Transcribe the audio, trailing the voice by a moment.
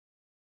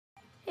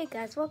Hey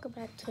guys, welcome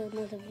back to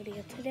another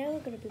video. Today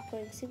we're going to be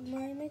playing Super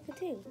Mario Maker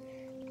 2.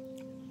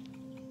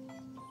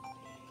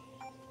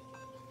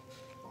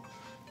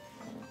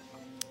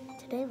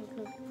 Today we're going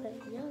to be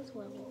playing Yellow's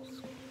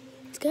levels.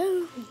 Let's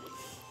go!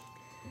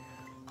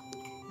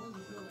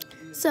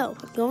 So,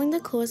 I'm going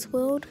to Course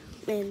World,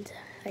 and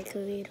I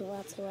created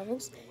lots of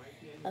levels.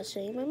 I'll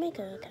show you my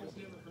Maker account.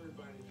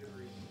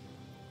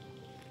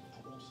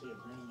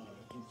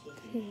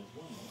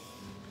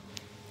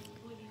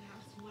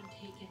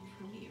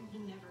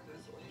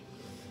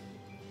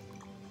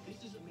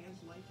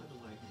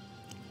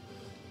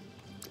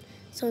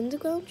 So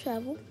underground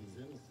travel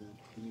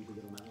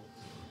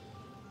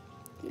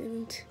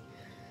and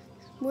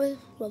more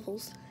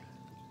levels.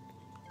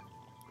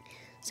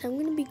 So I'm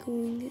going to be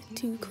going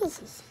to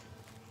courses,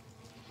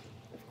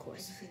 of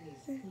course.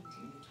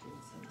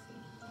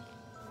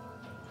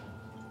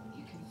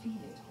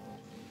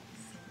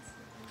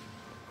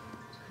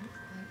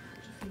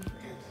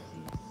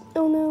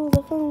 Oh no,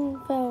 the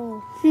phone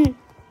fell.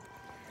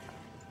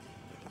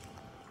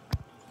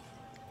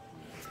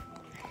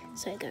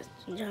 Sorry guys,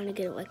 I'm trying to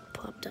get it like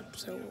popped up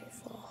so it will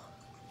fall.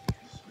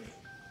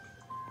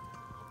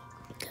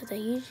 Because I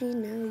usually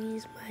now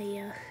use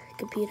my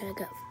computer I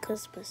got for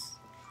Christmas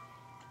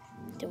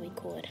to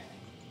record.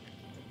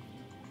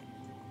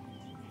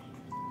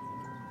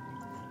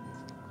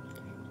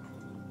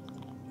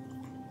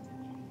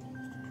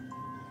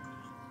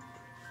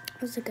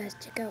 Also guys,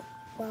 check out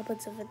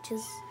Robert's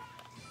Adventures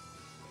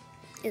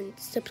and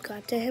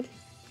subscribe to him.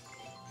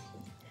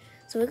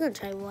 So we're going to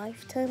try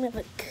Lifetime of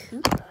a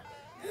Koopa.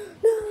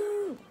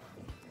 No!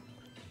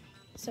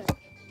 Sorry.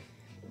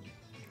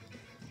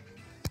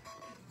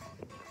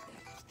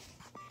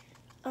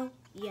 Oh,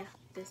 yeah,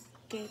 this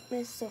game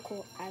is so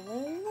cool. I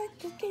really like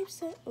this game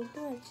so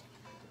much.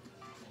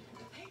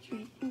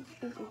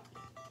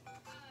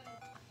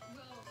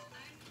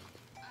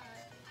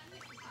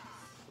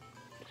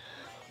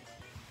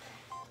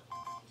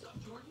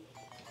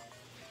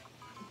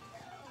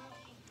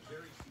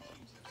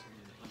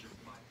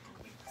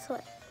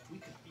 So,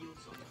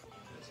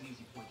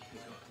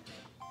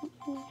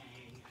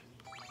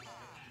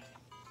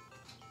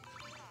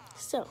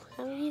 So,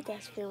 how are you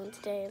guys feeling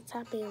today?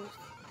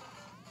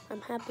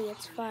 I'm happy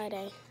it's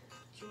Friday.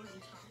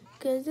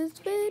 Because it's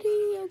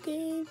video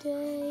game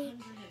day.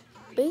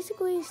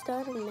 Basically,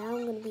 starting now,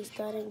 I'm going to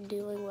be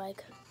doing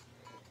like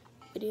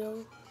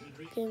video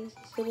game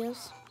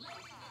videos.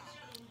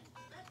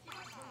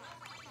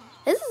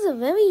 This is a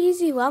very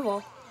easy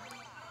level.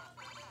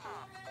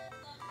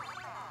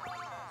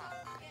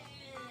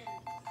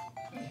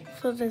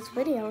 For this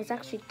video, I was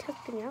actually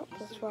testing out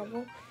this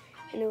level,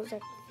 and it was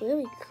like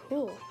really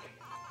cool.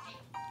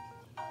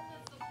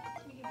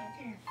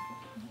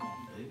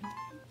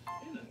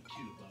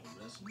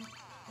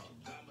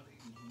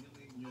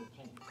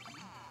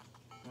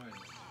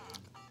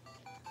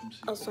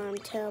 Also, I'm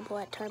terrible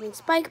at timing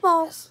spike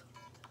balls.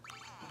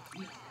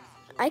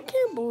 I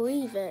can't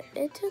believe it.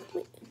 It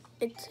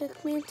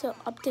took me until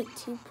update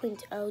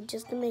 2.0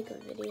 just to make a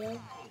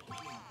video.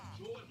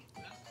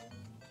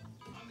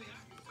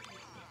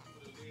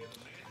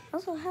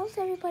 Also, how's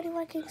everybody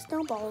liking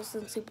snowballs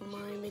in Super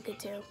Mario Maker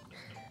 2?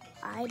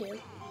 I do.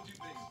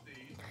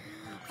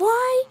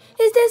 Why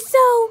is this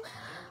so...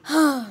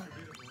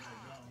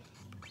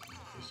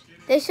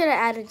 They should have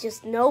added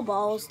just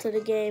snowballs to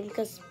the game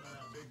because,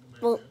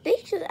 well, they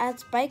should add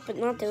spike, but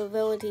not the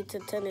ability to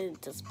turn it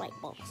into spike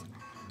balls.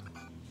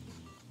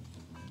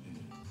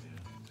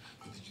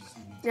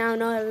 Now I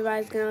know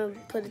everybody's going to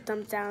put a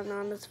thumbs down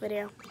on this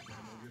video.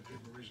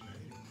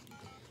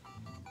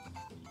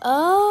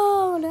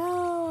 Oh,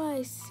 no,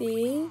 I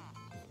see.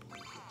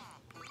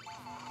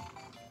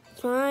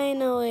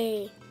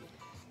 Finally.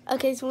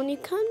 Okay, so when you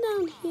come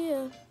down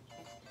here,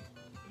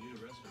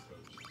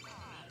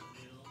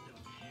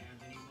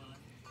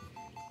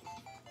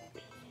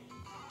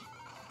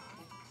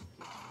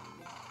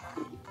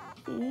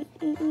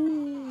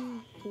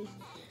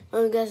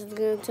 I guess it's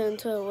going to turn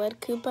into a red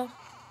Koopa.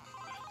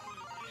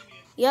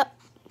 Yep.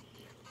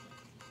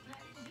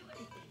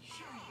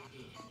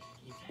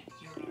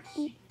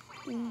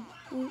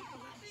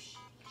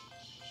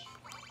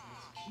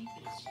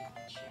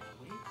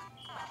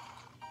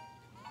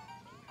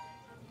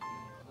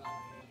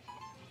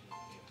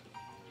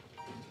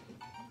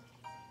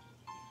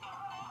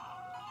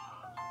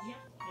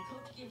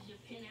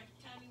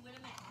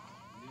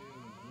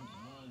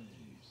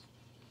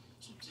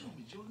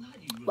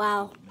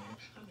 Wow.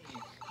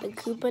 The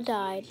Koopa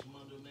died.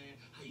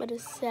 What a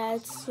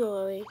sad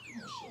story.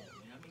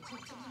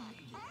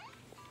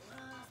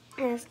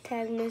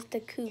 Hashtag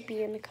Mr.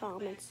 Koopy in the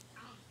comments.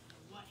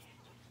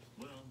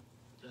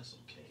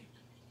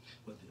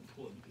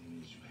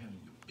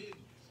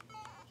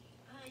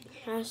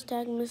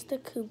 Hashtag Mr.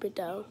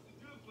 Koopido.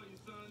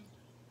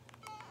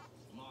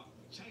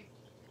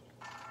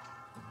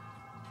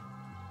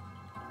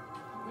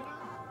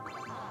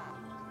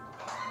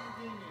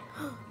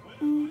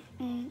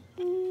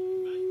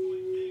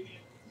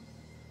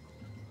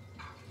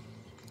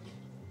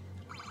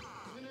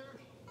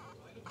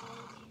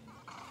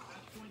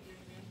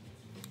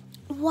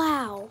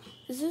 Wow.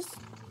 Is this?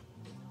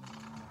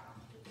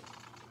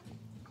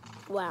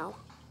 Wow.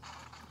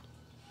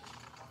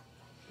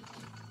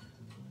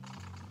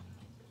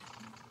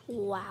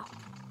 Wow.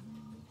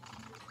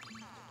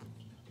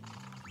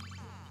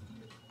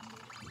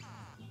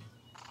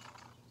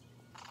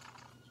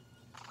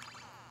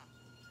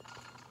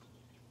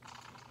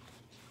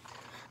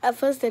 At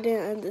first I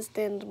didn't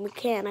understand the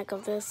mechanic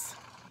of this.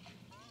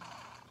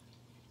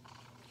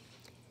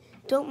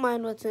 Don't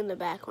mind what's in the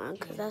background,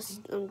 because that's,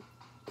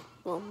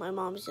 well, my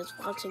mom's just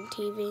watching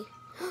TV.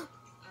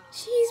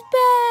 She's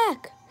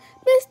back!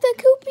 Mr.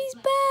 Koopy's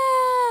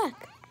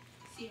back!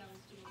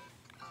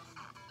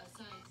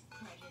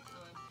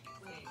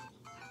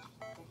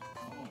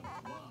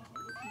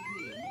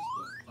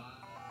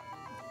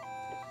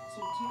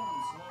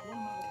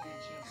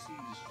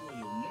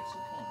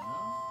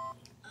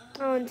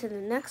 On to the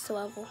next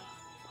level.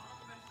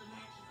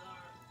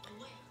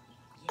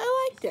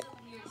 I liked it.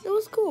 It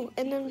was cool.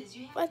 And then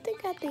I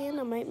think at the end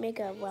I might make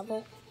a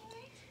level.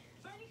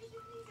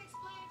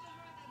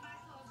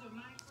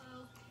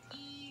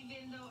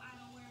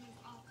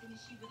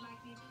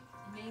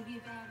 Maybe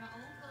if I had my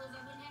own clothes, I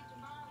wouldn't have to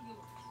borrow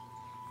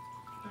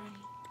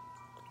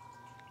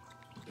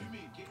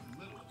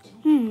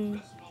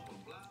yours.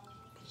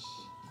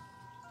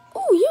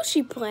 Oh,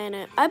 Yoshi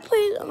Planet. I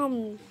played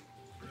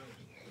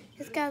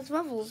this guy's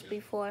levels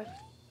before.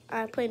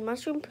 I played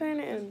Mushroom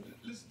Planet and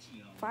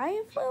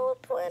Fireflower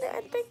Planet,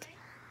 I think.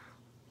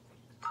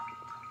 Oh,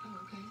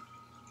 okay.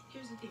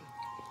 Here's the thing.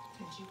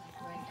 Since you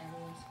like wearing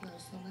everyone's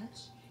clothes so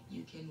much,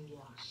 you can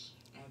wash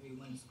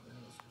everyone's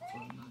clothes for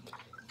a month.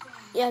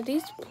 Yeah,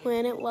 these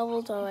planet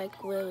levels are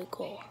like really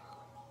cool.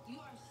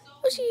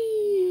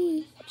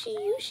 Yoshi!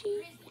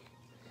 Yoshi!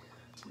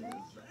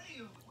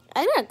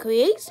 I gotta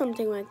create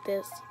something like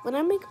this. When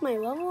I make my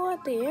level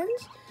at the end,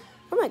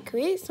 I might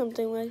create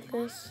something like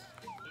this.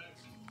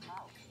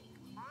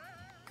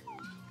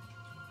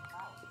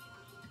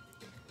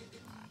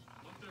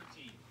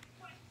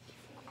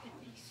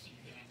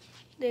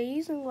 They're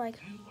using like...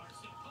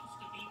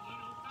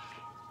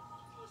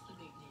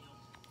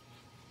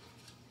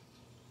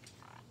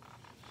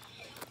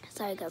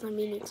 Sorry guys, I'm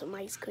eating some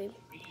ice cream.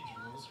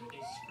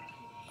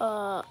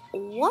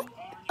 What?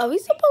 Are we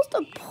supposed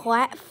to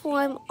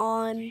platform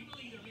on...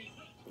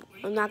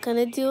 I'm not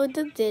gonna do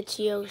the ditch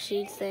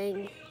Yoshi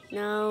thing.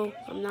 No,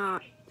 I'm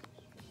not.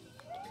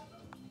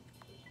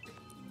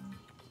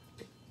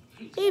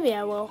 Maybe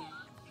I will.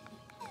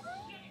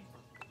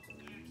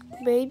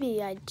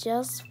 Maybe I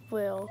just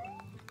will.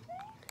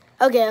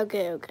 Okay.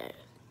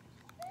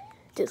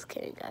 Just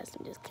kidding, guys.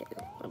 I'm just kidding.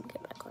 Let me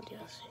get back on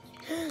Yoshi.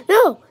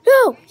 No!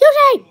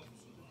 Yoshi!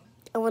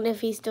 I wonder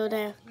if he's still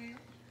there.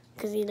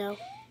 Because, you know,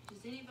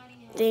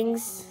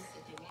 things.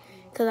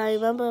 Because I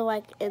remember,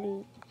 like,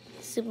 in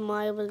Super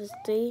Mario Bros.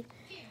 3,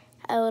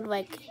 I would,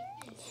 like,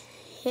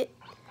 hit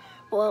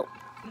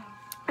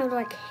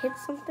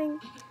something.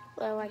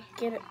 Or, like,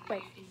 get it,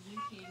 like,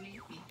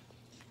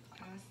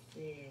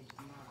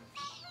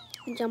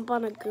 jump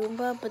on a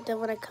Goomba, but then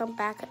when I come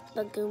back,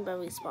 the Goomba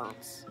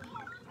respawns.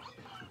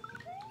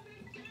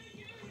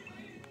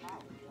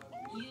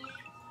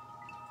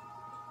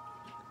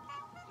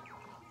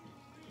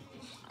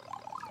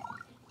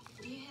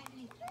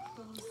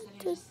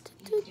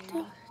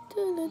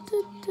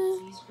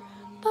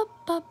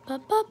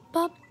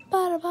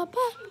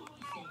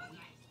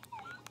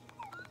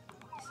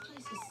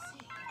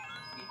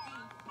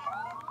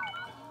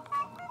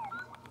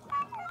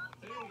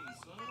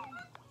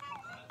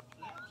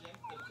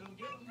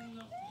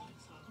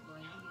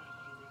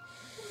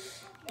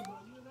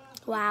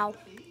 Wow,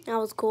 that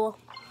was cool.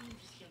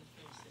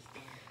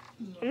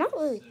 I'm not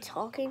really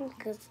talking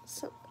because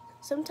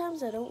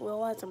sometimes I don't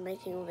realize I'm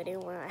making a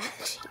video when I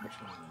actually.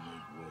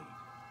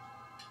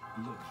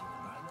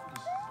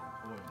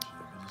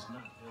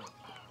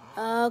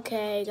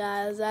 Okay,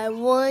 guys, I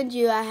warned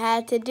you. I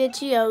had to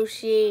ditch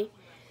Yoshi.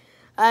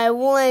 I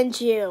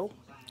warned you.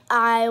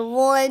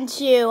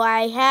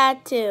 I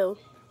had to.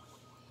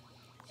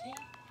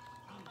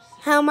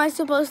 How am I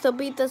supposed to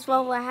beat this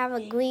level? I have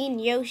a green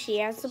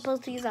Yoshi. I'm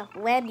supposed to use a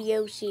red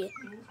Yoshi.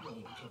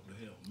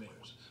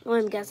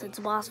 I guess it's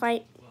a boss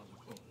fight.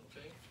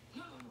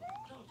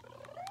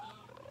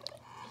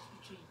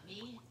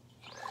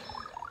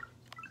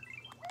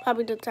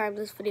 Probably the time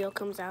this video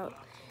comes out,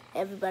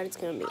 everybody's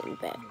gonna be in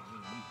bed.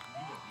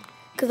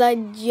 Cause I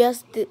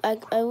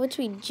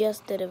literally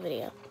just did a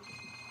video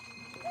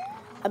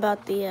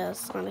about the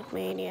Sonic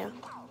Mania.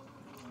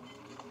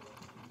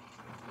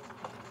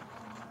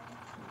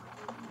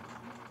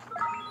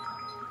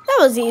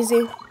 That was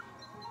easy.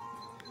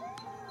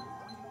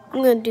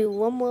 I'm gonna do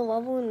one more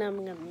level and then I'm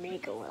gonna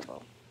make a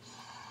level.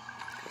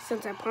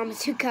 Since I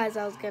promised you guys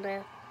I was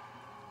gonna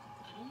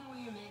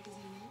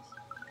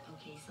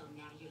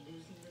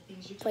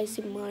play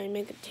Super Mario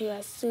Maker 2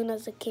 as soon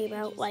as it came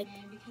out, like,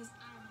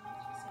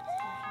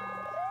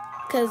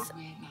 cause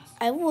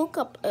I woke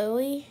up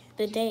early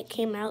the day it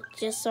came out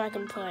just so I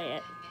can play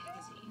it.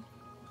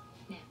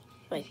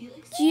 Like,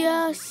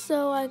 just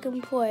so I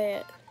can play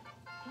it.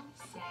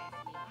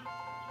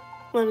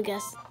 Let me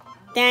guess.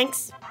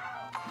 Thanks.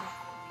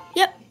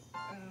 Yep.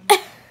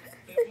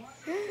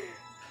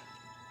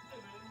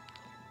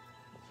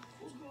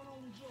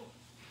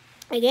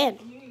 Again,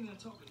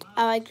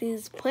 I like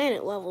these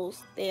planet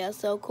levels. They are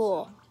so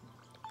cool.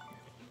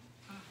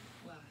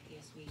 Well, I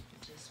guess we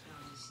just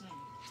found the same.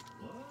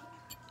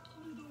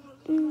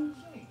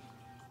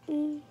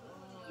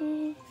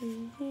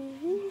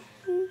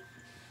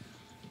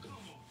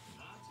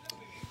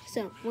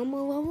 So, one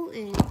more level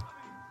and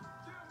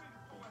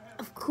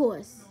of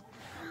course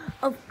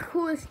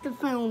the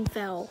phone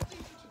fell.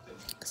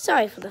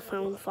 Sorry for the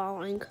phone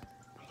falling.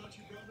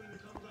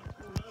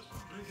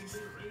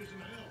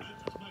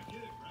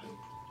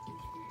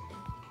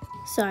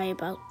 Sorry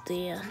about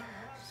the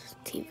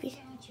TV.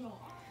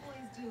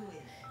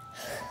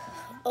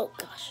 Oh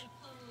gosh.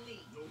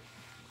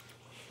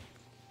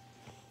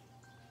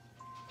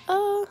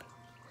 I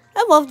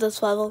love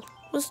this level.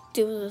 Let's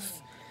do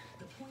this.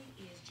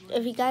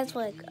 If you guys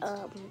like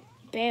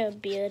Bear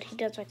Beard, he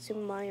does like Super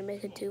Mario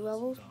Maker 2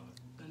 levels.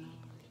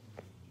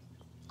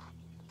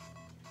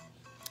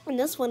 And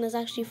this one is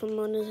actually from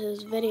one of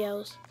his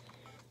videos.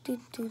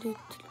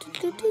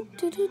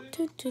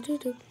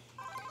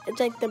 It's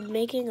like the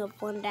making of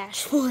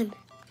 1-1.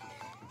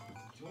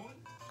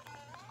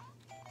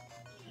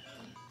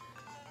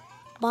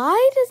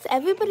 Why does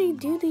everybody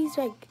do these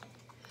like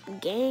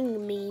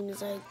gang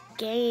memes, like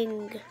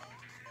gang?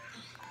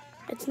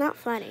 It's not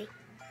funny.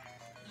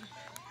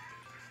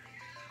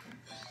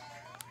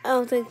 I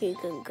don't think you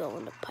can go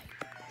in the pipe.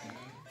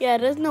 Yeah,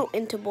 there's no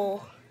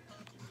interval.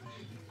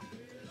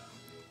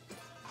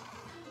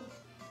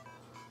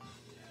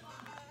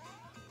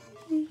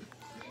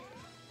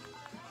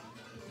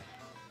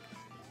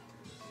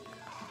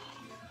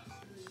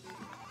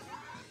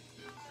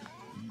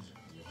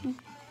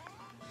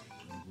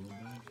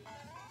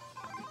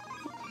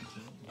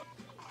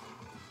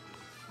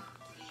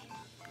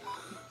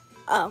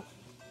 Oh.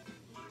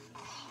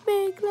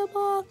 Make the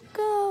ball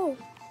go.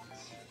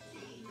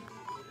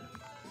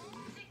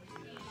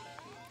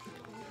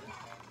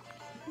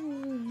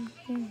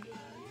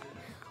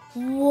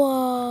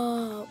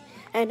 Whoa.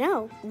 I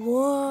know.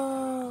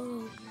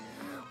 Whoa.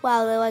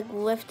 Wow, they're like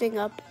lifting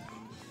up.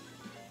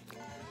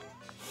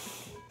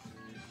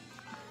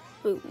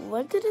 Wait,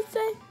 what did it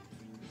say?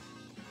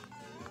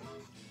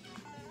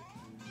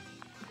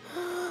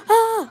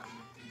 Ah!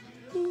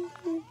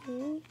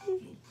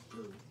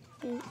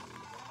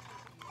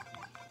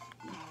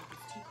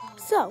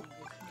 So,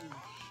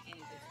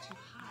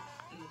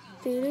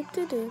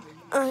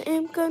 I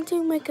am going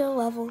to make a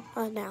level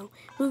now.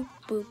 Boop,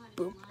 boop,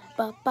 boop.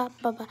 Ba, ba,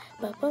 ba, ba,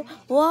 ba, ba.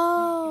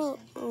 Whoa!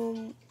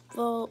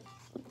 Well,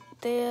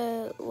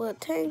 there were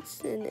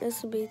tanks in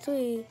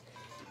SMB3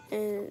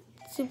 and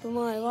Super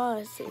Mario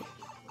Odyssey.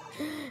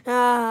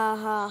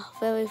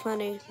 Very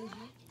funny.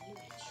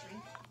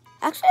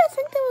 Actually, I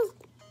think there was...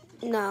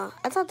 No,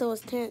 I thought there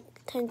was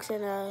tanks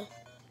in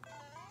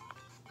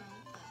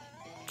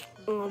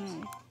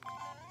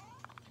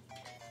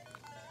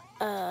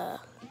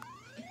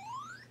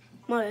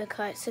Mario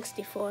Kart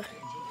 64.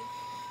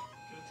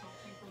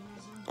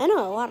 I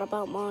know a lot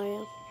about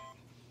Mario.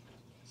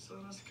 So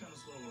that's the kind of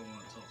slow I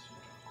want to talk to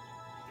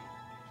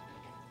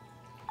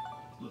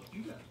you. Look,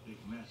 you got a big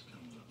match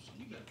coming up, so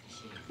you got to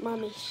show.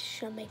 Mommy,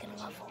 I'm making a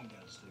level.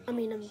 I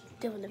mean, I'm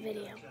doing the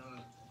video.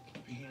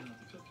 Be handing out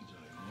the cookie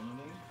jar, you know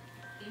what I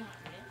mean?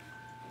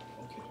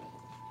 Okay.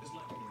 It's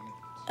like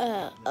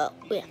Oh,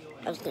 yeah,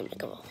 I was gonna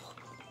make a level.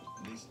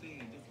 they stay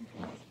in different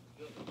parts of the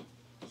building,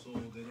 so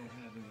they don't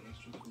have any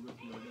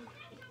extracurricular activities.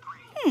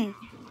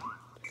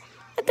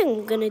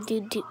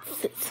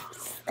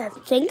 I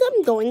think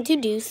I'm going to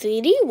do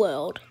 3D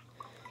World.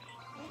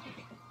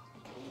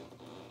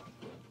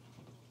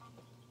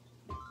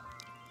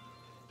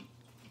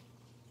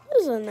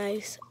 This is a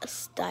nice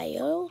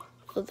style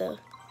for the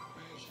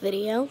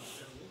video. I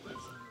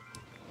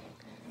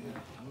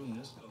mean,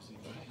 that's because he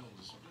might hold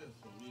the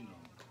script for, you know,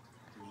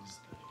 doing this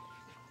thing.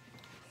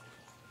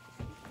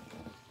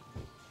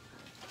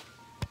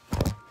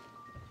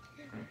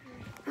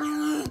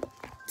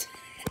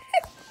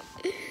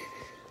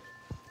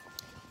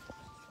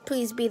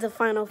 Please be the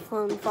final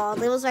phone fall.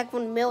 There was like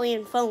 1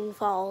 million phone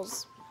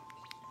falls.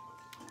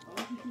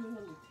 Why don't you do it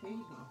on the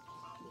table?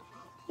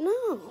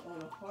 No.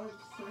 On a hard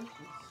surface.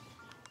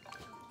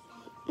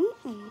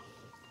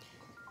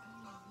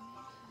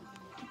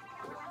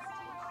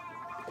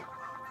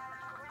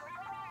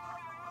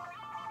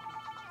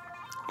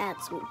 Add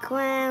some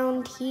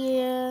ground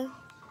here.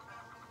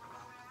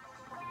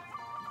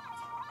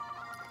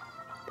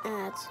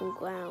 Add some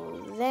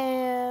ground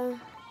there.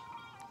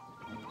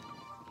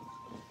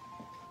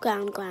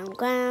 Ground, ground,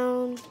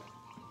 ground.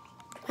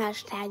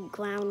 Hashtag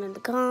ground in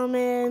the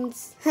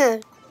comments.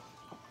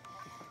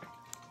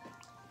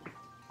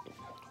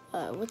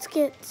 Let's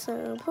get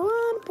some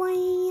piranha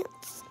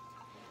plants.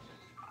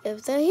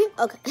 If they're here,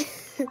 okay.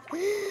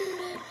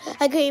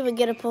 I couldn't even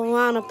get a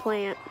piranha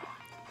plant.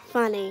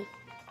 Funny.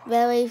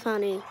 Very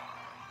funny.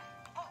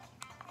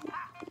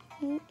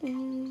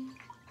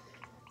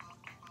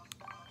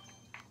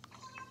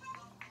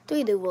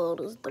 3D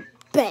World is the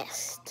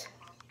best.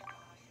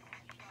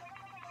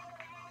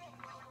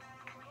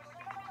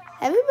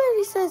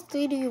 Everybody says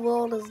 3D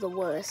World is the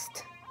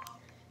worst.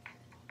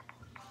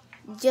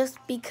 Just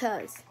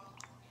because.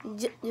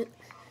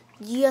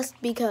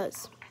 Just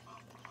because.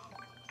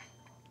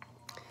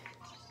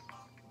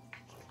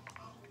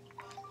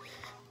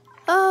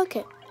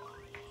 Okay.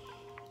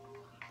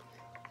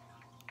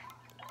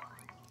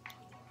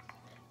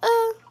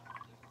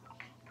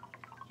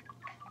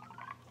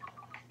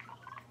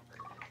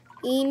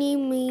 Eeny,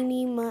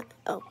 meeny, miny,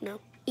 oh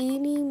no.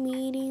 Eeny,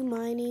 meeny,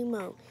 miny,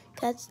 mo.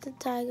 Catch the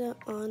tiger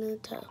on a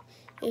toe.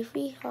 If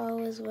he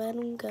hollers, let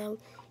him go.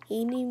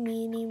 Eeny,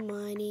 meeny,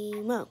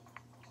 miny, mo.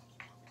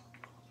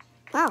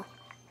 Wow.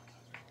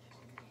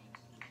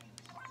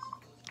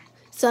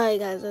 Sorry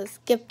guys, I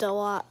skipped a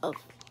lot of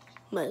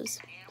moves.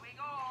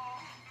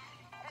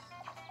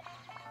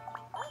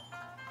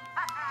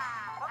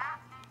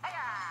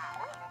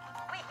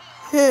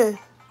 Huh.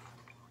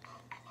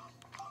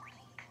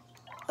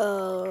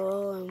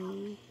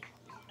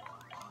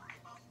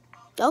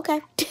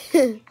 Okay.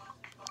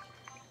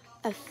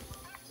 A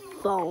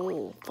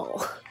phone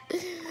ball.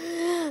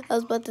 I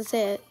was about to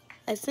say,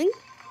 I think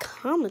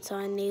comments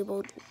are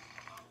enabled.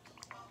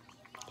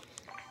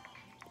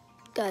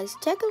 Guys,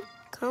 check if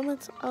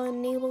comments are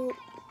enabled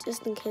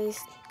just in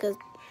case, because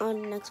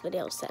on the next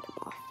video I'll set them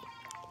off.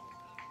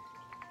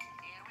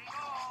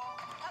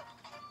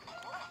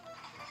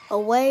 A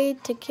way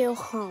to kill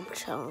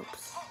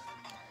Honchomps.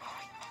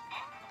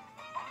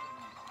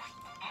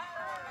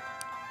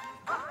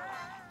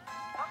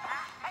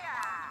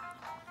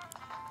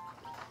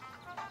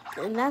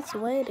 And that's the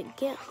way to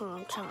get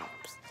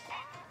Honchomps.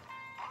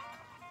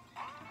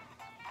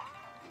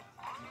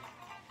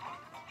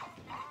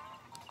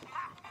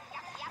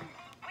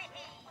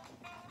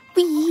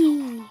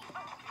 Wee!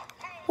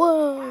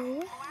 Whoa!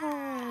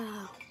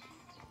 Wow!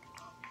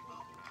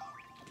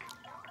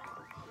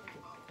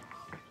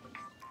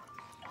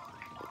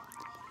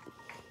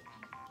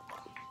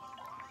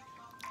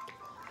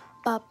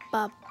 Bop,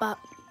 bop, bop.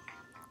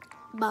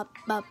 Bop,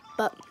 bop,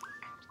 bop.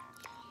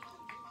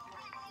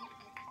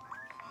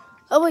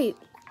 Oh wait,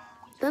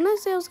 didn't I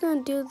say I was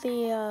gonna do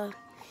the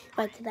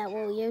like that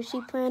little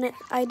Yoshi Planet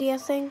idea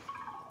thing?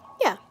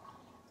 Yeah.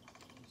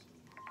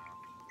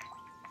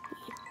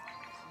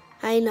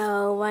 I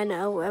know.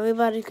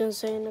 Everybody's gonna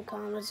say in the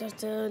comments it's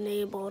still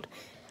enabled.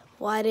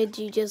 Why did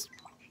you just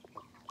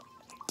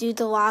do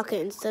the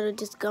rocket instead of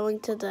just going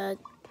to the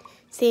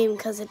theme?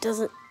 Because it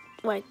doesn't,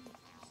 like,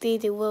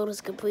 3D World is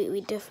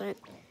completely different.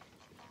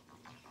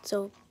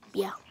 So,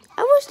 yeah.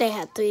 I wish they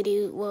had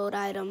 3D World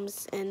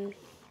items and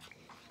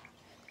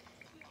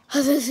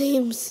other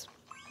themes.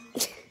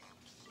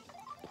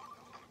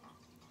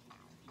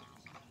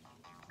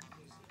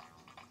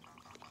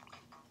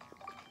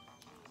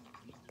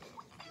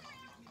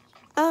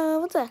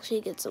 Let's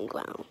actually get some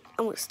ground.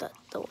 I'm gonna start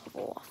the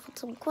level off with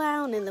some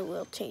ground, and then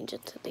we'll change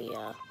it to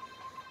the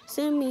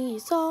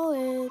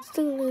semi-solids.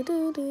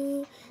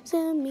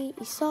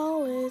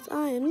 Semi-solids.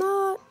 I am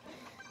not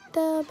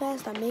the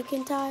best at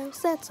making tile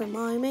sets. I'm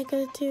my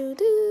maker to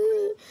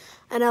do.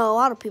 I know a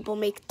lot of people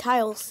make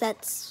tile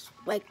sets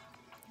like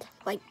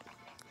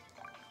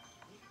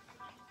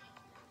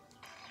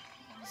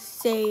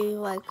say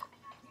like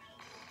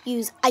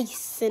use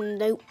ice and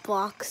note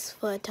blocks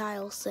for a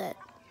tile set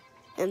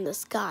in the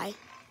sky,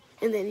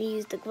 and then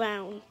use the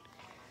ground.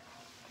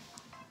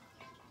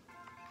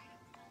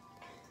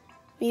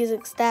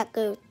 Music stack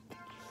goes.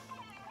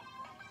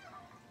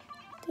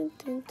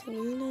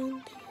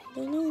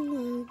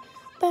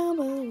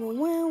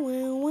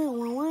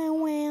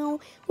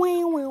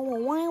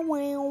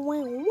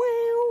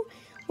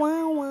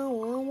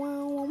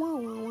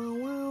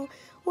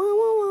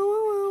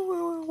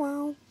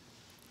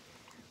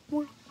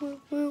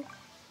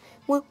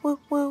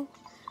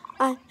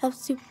 I have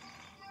Super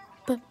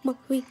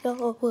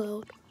Mario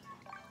World.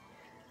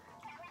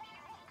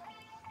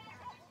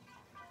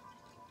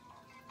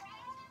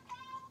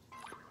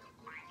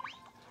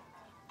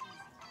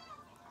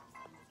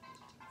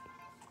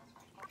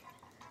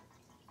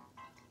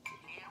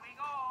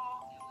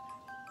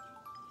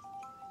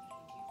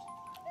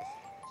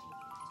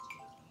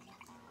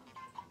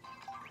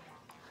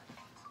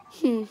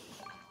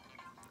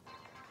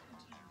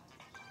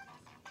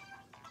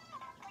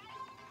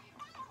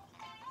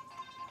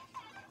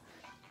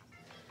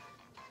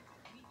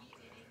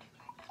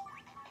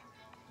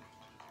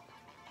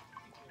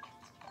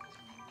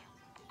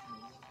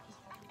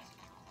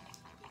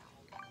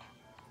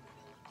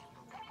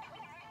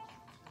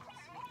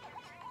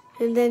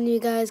 And then you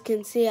guys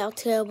can see how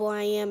terrible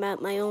I am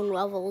at my own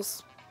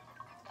levels.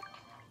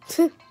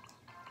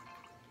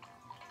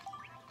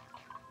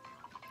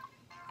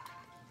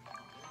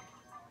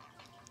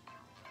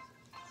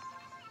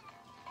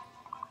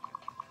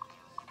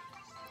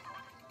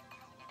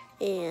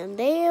 And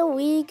there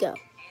we go.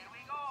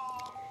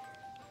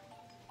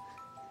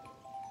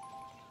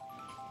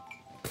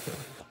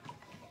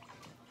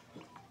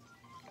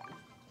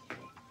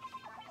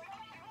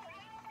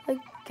 I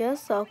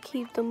guess I'll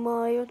keep the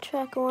Mario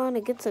tracker on.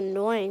 It gets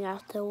annoying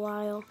after a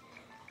while.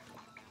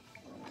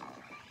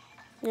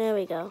 There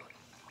we go.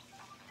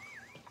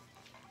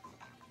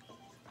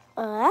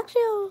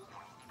 Actually,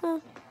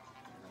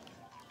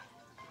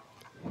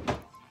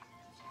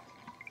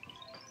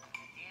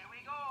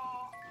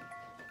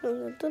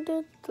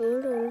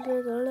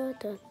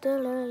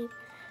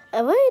 I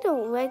really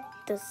don't like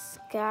the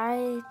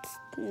sky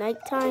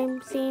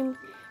nighttime theme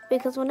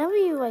because whenever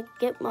you like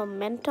get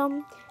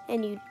momentum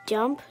and you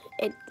jump,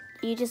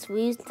 you just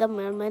lose the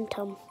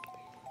momentum.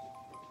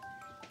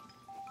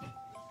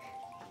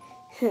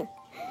 I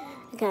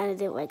kind of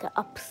did like an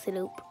up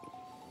slope.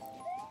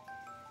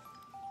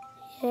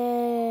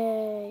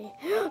 Yay!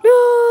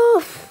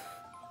 No!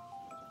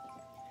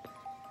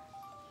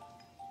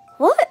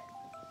 What?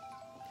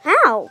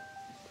 How?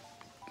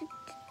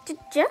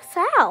 Just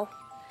how?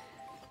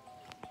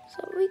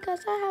 So because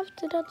I have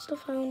to touch the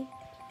phone.